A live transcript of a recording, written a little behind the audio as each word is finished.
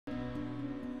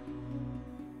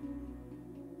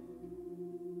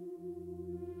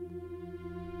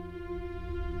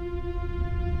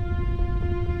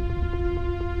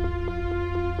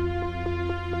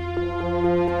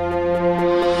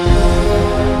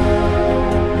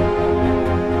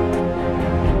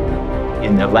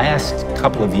last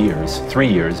couple of years, 3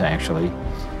 years actually,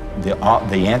 the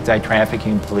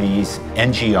anti-trafficking police,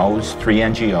 NGOs, 3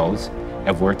 NGOs,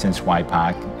 have worked in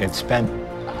SWIPOC, have spent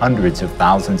hundreds of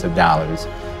thousands of dollars,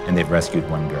 and they've rescued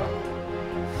 1 girl.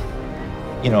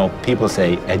 You know, people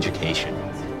say education.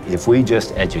 If we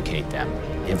just educate them,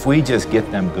 if we just get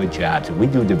them good jobs, if we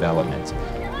do developments,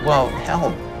 well,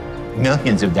 hell,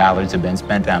 millions of dollars have been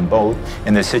spent on both,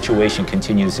 and the situation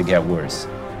continues to get worse.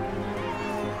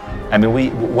 I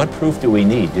mean, what proof do we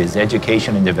need? Is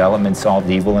education and development solved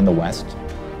evil in the West?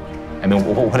 I mean,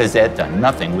 what has that done?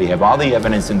 Nothing. We have all the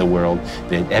evidence in the world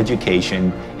that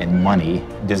education and money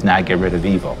does not get rid of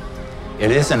evil.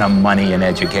 It isn't a money and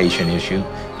education issue.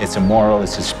 It's a moral,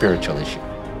 it's a spiritual issue.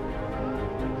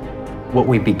 What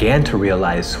we began to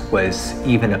realize was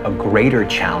even a greater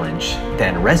challenge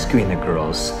than rescuing the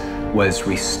girls was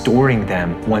restoring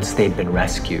them once they'd been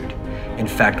rescued. In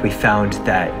fact, we found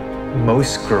that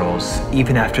most girls,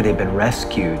 even after they've been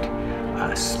rescued,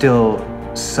 still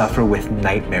suffer with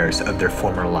nightmares of their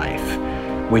former life,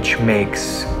 which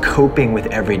makes coping with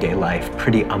everyday life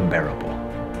pretty unbearable.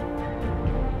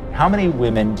 How many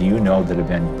women do you know that have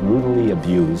been brutally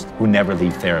abused who never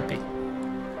leave therapy?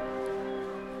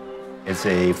 As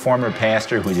a former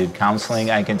pastor who did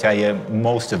counseling, I can tell you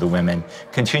most of the women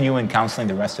continue in counseling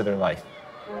the rest of their life.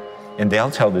 And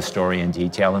they'll tell the story in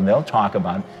detail and they'll talk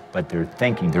about, but they're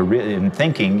thinking,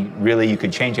 really, you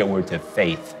could change that word to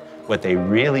faith. What they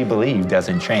really believe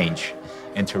doesn't change.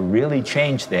 And to really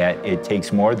change that, it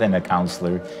takes more than a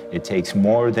counselor. It takes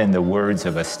more than the words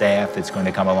of a staff that's going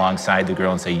to come alongside the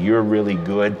girl and say, you're really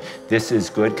good, this is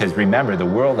good. Because remember, the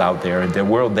world out there, the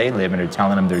world they live in, are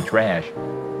telling them they're trash.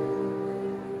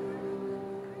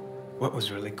 What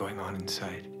was really going on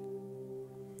inside?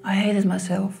 I hated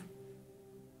myself.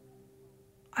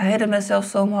 I hated myself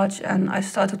so much, and I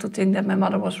started to think that my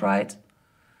mother was right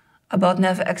about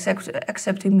never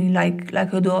accepting me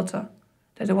like her daughter,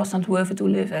 that it was not worth it to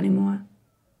live anymore.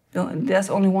 You know, there's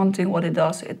only one thing what it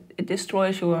does. It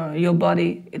destroys your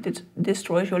body, it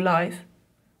destroys your life,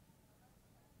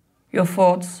 your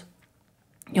thoughts,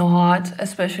 your heart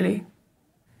especially.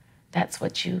 That's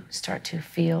what you start to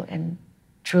feel and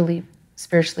truly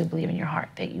spiritually believe in your heart,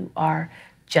 that you are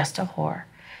just a whore,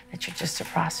 that you're just a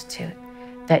prostitute,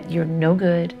 that you're no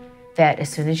good, that as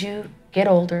soon as you get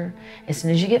older, as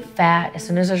soon as you get fat, as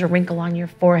soon as there's a wrinkle on your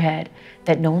forehead,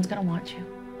 that no one's gonna want you.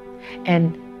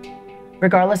 And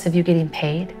regardless of you getting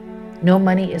paid, no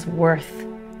money is worth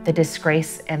the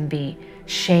disgrace and the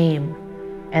shame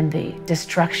and the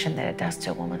destruction that it does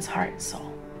to a woman's heart and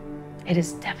soul. It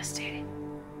is devastating,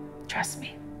 trust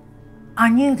me. I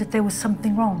knew that there was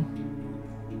something wrong.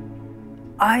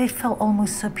 I felt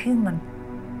almost subhuman,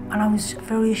 and I was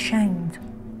very ashamed.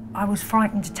 I was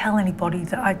frightened to tell anybody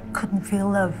that I couldn't feel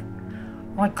love,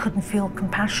 or I couldn't feel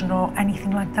compassion or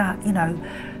anything like that, you know,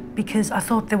 because I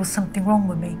thought there was something wrong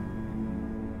with me.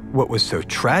 What was so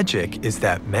tragic is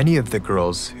that many of the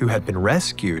girls who had been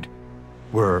rescued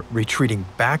were retreating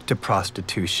back to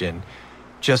prostitution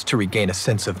just to regain a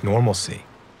sense of normalcy.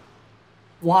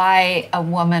 Why a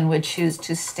woman would choose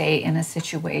to stay in a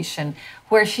situation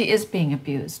where she is being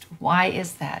abused. Why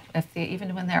is that?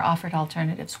 Even when they're offered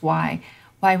alternatives, why?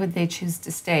 Why would they choose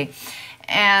to stay?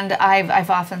 And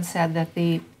I've often said that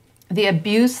the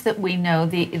abuse that we know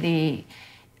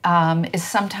is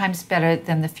sometimes better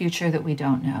than the future that we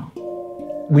don't know.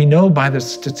 We know by the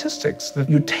statistics that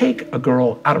you take a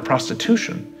girl out of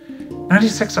prostitution,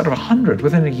 96 out of 100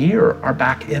 within a year are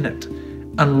back in it,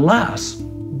 unless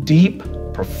deep,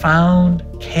 profound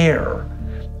care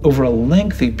over a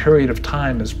lengthy period of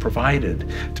time is provided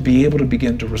to be able to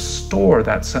begin to restore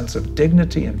that sense of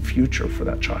dignity and future for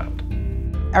that child.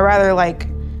 I'd rather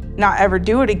not ever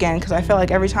do it again, because I felt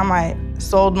like every time I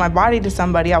sold my body to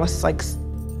somebody, I was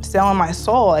selling my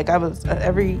soul.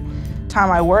 Every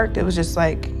time I worked, it was just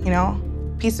a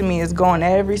piece of me is going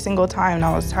every single time, and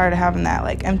I was tired of having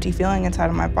that empty feeling inside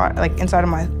of my body, inside of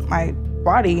my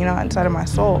body, inside of my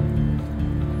soul.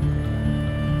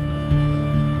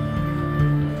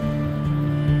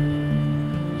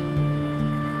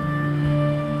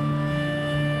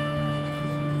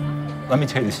 Let me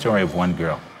tell you the story of one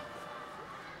girl.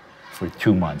 For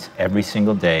 2 months, every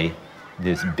single day,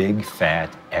 this big,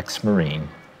 fat ex-Marine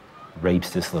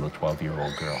rapes this little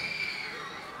 12-year-old girl.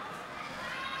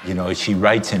 You know, she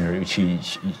writes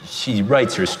she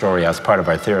writes her story out. As part of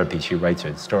our therapy, she writes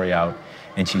her story out,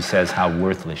 and she says how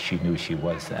worthless she knew she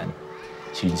was then.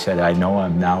 She said, I know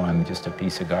I'm just a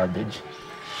piece of garbage,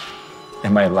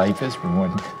 and my life is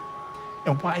ruined.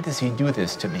 And why does he do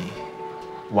this to me?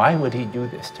 Why would he do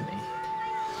this to me?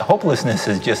 Hopelessness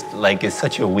is just it's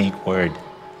such a weak word.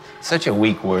 such a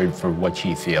weak word for what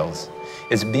she feels.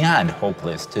 It's beyond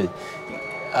hopeless to,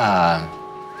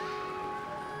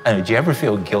 do you ever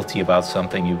feel guilty about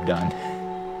something you've done?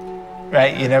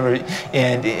 Right, you never,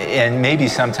 and maybe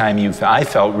sometime I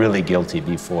felt really guilty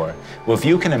before. Well, if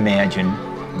you can imagine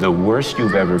the worst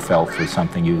you've ever felt for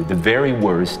something the very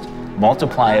worst,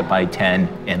 multiply it by 10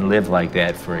 and live like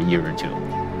that for a year or two.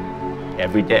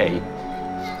 Every day,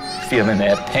 feeling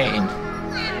that pain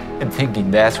and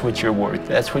thinking that's what you're worth,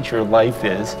 that's what your life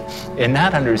is, and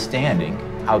not understanding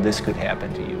how this could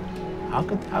happen to you.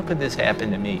 How could this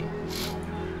happen to me?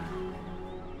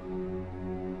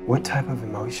 What type of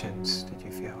emotions did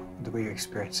you feel? What were you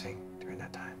experiencing during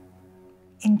that time?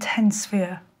 Intense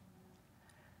fear.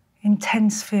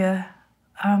 Intense fear.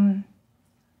 A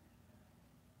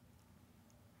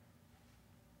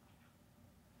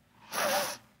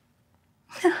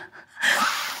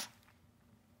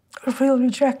real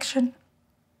rejection.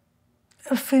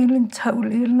 Of feeling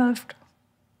totally unloved.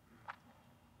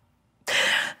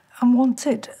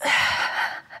 Unwanted.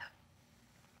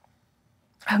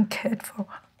 Uncared for.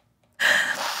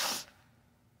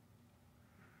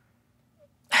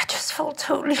 I just felt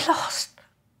totally lost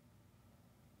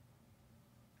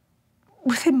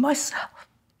within myself.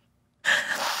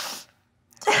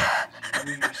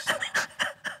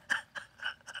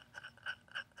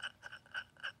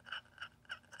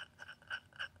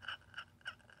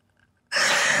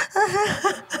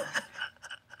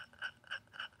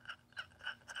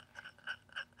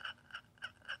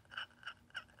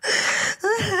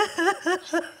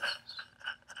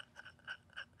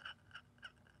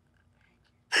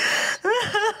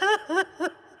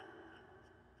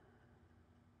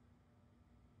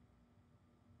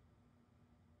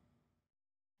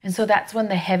 And so that's when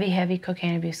the heavy, heavy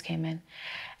cocaine abuse came in.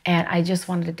 And I just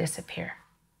wanted to disappear.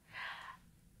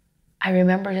 I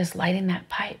remember just lighting that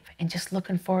pipe and just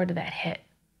looking forward to that hit.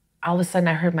 All of a sudden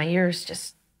I heard my ears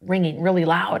just ringing really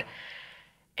loud.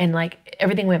 And like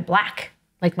everything went black.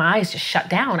 Like my eyes just shut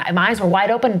down. My eyes were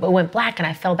wide open, but went black, and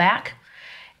I fell back.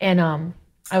 And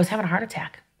I was having a heart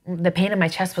attack. The pain in my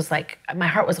chest was like, my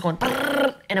heart was going,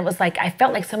 and it was like, I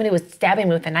felt like somebody was stabbing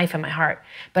me with a knife in my heart,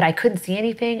 but I couldn't see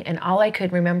anything. And all I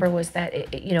could remember was that,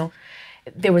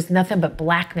 there was nothing but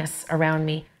blackness around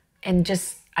me. And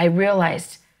just, I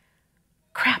realized,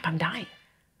 crap, I'm dying.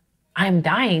 I'm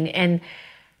dying. And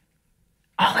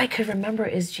all I could remember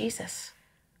is Jesus.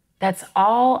 That's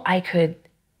all I could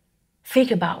think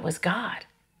about was God.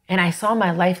 And I saw my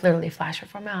life literally flash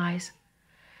before my eyes.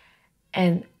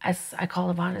 And as I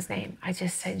called upon his name, I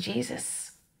just said,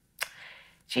 Jesus,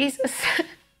 Jesus,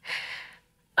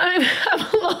 I'm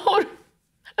alone.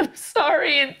 I'm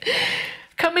sorry, and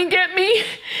come and get me.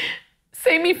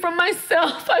 Save me from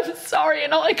myself. I'm sorry.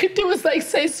 And all I could do was like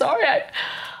say sorry.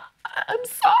 I'm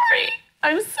sorry.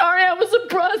 I'm sorry. I was a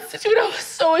prostitute. I was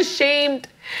so ashamed.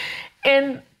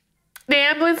 And the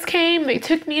ambulance came. They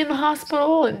took me in the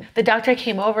hospital, and the doctor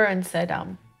came over and said,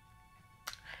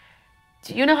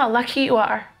 do you know how lucky you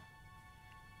are?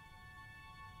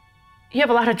 You have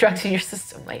a lot of drugs in your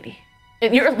system, lady,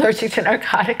 and you're allergic to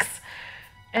narcotics.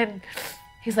 And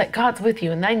he's like, God's with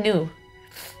you. And I knew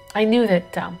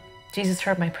that Jesus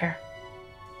heard my prayer.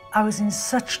 I was in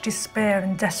such despair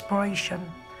and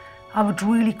desperation. I would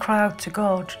really cry out to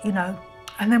God,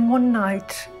 And then one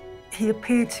night, he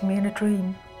appeared to me in a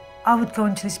dream. I would go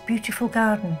into this beautiful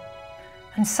garden,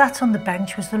 and sat on the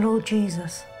bench was the Lord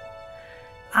Jesus.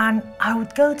 And I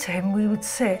would go to him, we would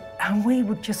sit, and we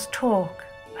would just talk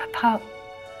about,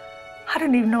 I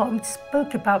don't even know what we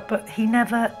spoke about, but he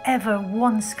never, ever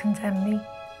once condemned me.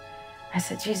 I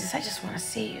said, Jesus, I just want to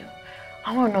see you.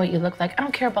 I want to know what you look like. I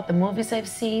don't care about the movies I've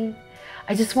seen.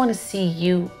 I just want to see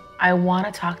you. I want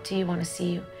to talk to you, I want to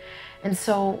see you. And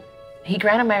so he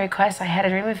granted my request. I had a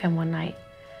dream of him one night,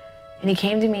 and he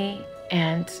came to me,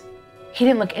 and he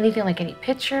didn't look anything like any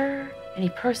picture, any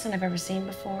person I've ever seen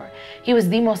before. He was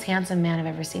the most handsome man I've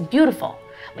ever seen, beautiful.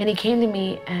 And he came to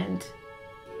me and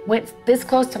went this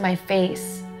close to my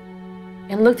face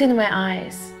and looked into my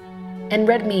eyes and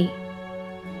read me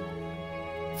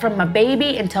from a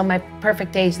baby until my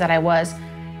perfect age that I was,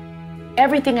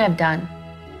 everything I've done.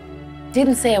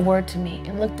 Didn't say a word to me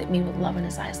and looked at me with love in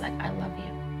his eyes like, I love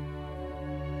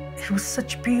you. It was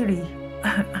such beauty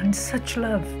and such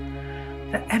love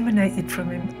that emanated from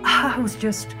him.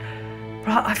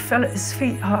 I fell at his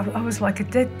feet. I was like a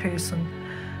dead person.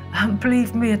 And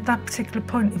believe me, at that particular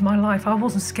point in my life, I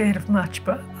wasn't scared of much,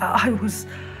 but I was,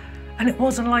 and it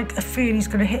wasn't like a fear he's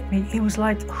gonna hit me. It was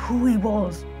like who he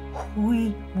was, who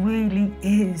he really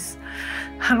is.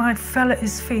 And I fell at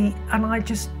his feet, and I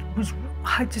just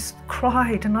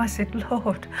cried, and I said,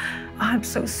 Lord, I'm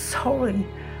so sorry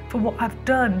for what I've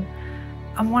done.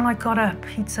 And when I got up,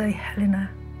 he'd say,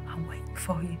 Helena, I'm waiting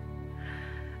for you.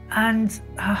 And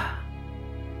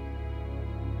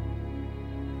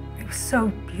it was so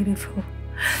beautiful,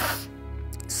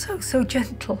 so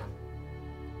gentle.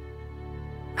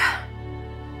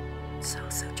 So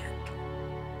gentle.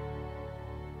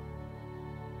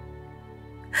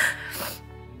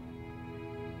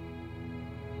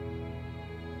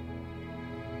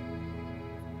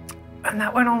 And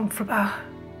that went on for about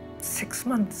 6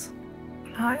 months.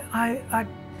 I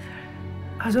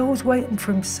was always waiting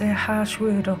for him to say a harsh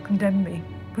word or condemn me,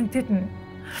 but he didn't.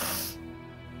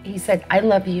 He said, I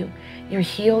love you. You're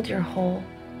healed, you're whole,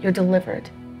 you're delivered.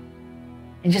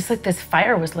 And just like this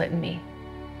fire was lit in me.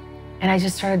 And I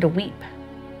just started to weep.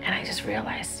 And I just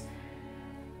realized,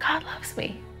 God loves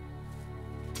me.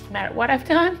 No matter what I've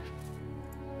done,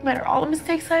 no matter all the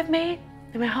mistakes I've made,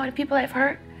 no matter how many people I've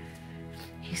hurt,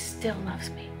 he still loves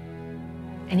me.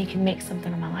 And he can make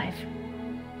something of my life.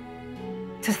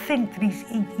 To think that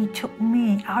he took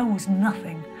me, I was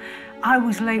nothing. I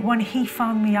was late, when he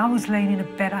found me, I was laying in a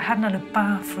bed. I hadn't had a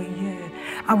bath for a year.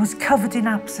 I was covered in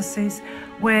abscesses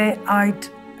where I'd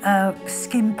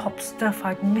skin pop stuff,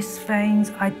 I'd missed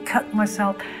veins, I'd cut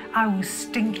myself. I was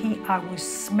stinky, I was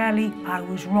smelly, I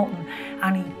was rotten.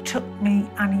 And he took me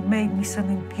and he made me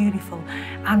something beautiful.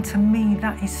 And to me,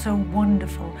 that is so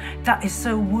wonderful. That is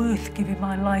so worth giving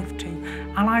my life to.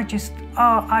 And I just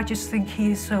think he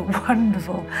is so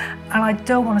wonderful. And I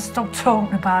don't want to stop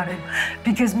talking about him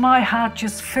because my heart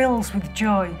just fills with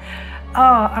joy.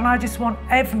 And I just want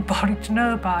everybody to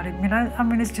know about him, you know? I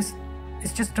mean, it's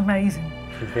just amazing.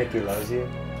 You think he loves you?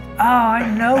 Oh, I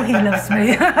know he loves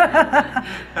me. Yeah.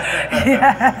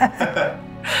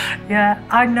 Yeah,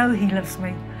 I know he loves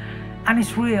me. And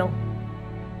it's real.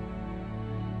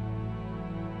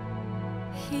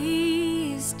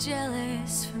 He's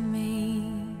jealous for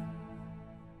me.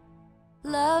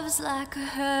 Love's like a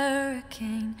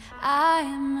hurricane. I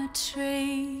am a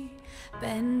tree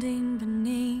bending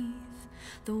beneath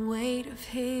the weight of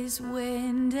his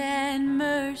wind and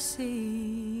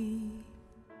mercy.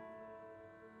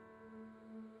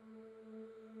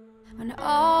 When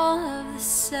all of a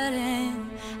sudden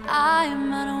I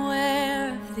am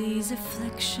unaware of these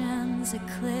afflictions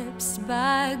eclipsed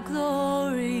by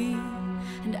glory,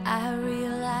 and I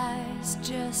realize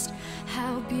just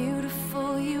how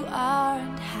beautiful you are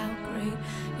and how great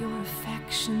your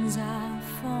affections are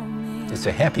for me. It's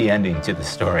a happy ending to the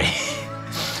story.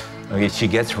 Okay, she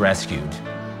gets rescued.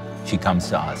 She comes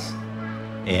to us.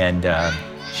 And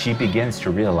she begins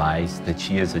to realize that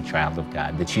she is a child of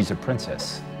God, that she's a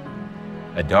princess,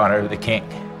 a daughter of the king.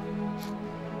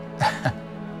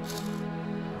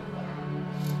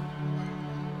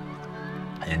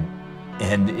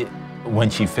 When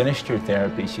she finished her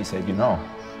therapy, she said, you know,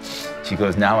 she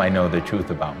goes, now I know the truth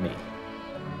about me.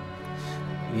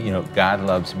 You know, God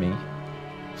loves me,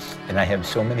 and I have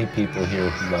so many people here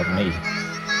who love me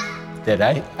that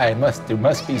there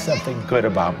must be something good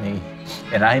about me.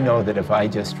 And I know that if I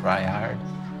just try hard,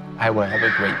 I will have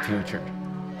a great future.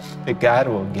 That God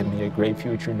will give me a great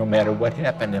future no matter what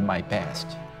happened in my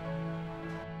past.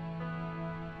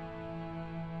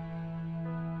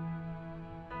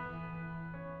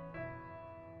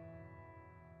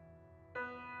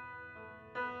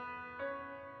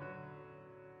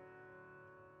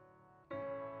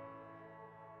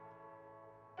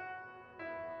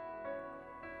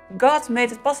 God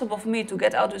made it possible for me to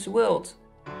get out of this world.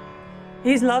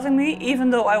 He's loving me even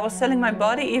though I was selling my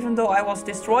body, even though I was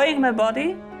destroying my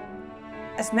body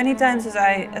as many times as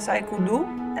I could do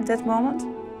at that moment.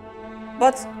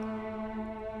 But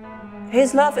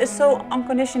his love is so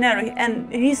unconditional,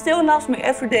 and he still loves me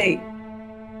every day.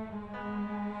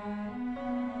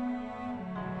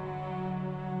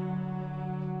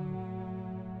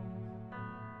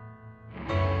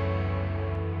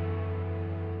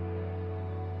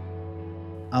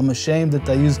 I'm ashamed that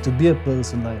I used to be a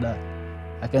person like that.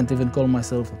 I can't even call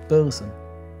myself a person.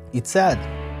 It's sad.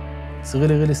 It's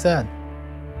really, really sad.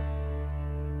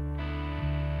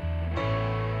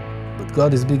 But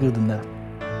God is bigger than that.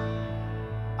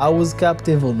 I was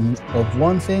captive of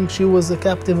one thing, she was a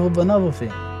captive of another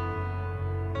thing.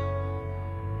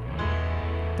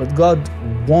 But God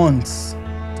wants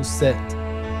to set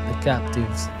the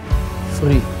captives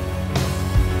free.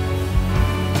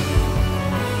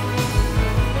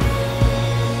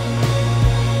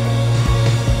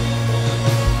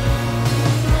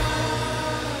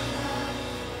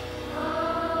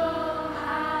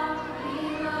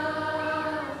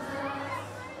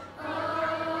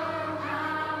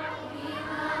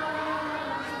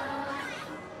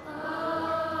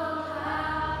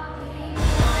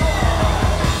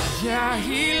 how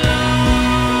he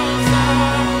loves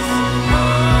us. Oh,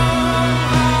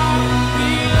 how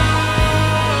he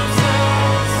loves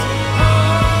us.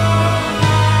 Oh,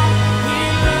 how he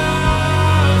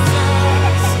loves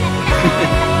us.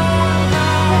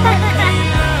 Oh, how he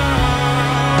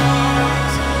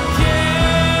loves.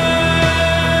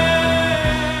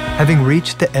 Having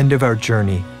reached the end of our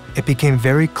journey, it became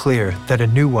very clear that a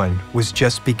new one was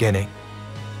just beginning.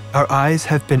 Our eyes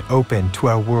have been opened to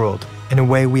our world in a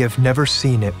way we have never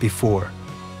seen it before.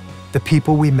 The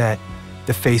people we met,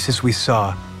 the faces we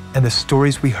saw, and the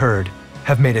stories we heard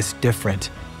have made us different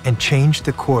and changed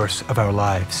the course of our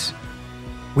lives.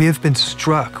 We have been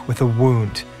struck with a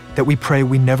wound that we pray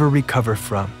we never recover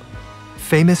from.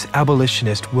 Famous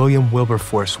abolitionist William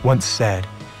Wilberforce once said,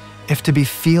 "If to be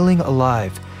feeling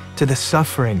alive to the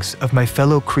sufferings of my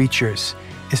fellow creatures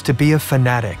is to be a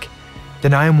fanatic,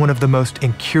 then I am one of the most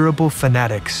incurable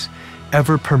fanatics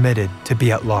ever permitted to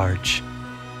be at large."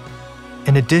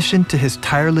 In addition to his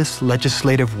tireless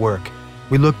legislative work,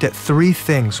 we looked at 3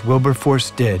 things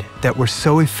Wilberforce did that were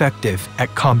so effective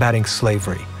at combating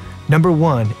slavery. Number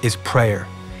 1 is prayer.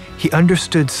 He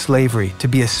understood slavery to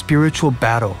be a spiritual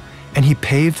battle, and he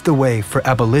paved the way for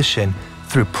abolition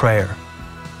through prayer.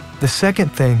 The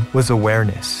second thing was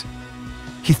awareness.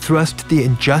 He thrust the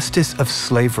injustice of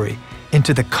slavery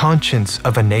into the conscience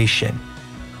of a nation.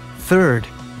 Third,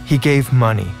 he gave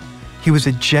money. He was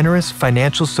a generous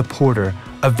financial supporter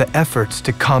of the efforts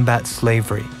to combat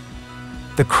slavery.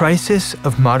 The crisis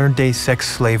of modern-day sex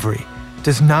slavery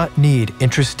does not need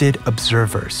interested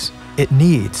observers. It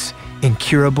needs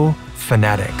incurable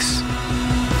fanatics.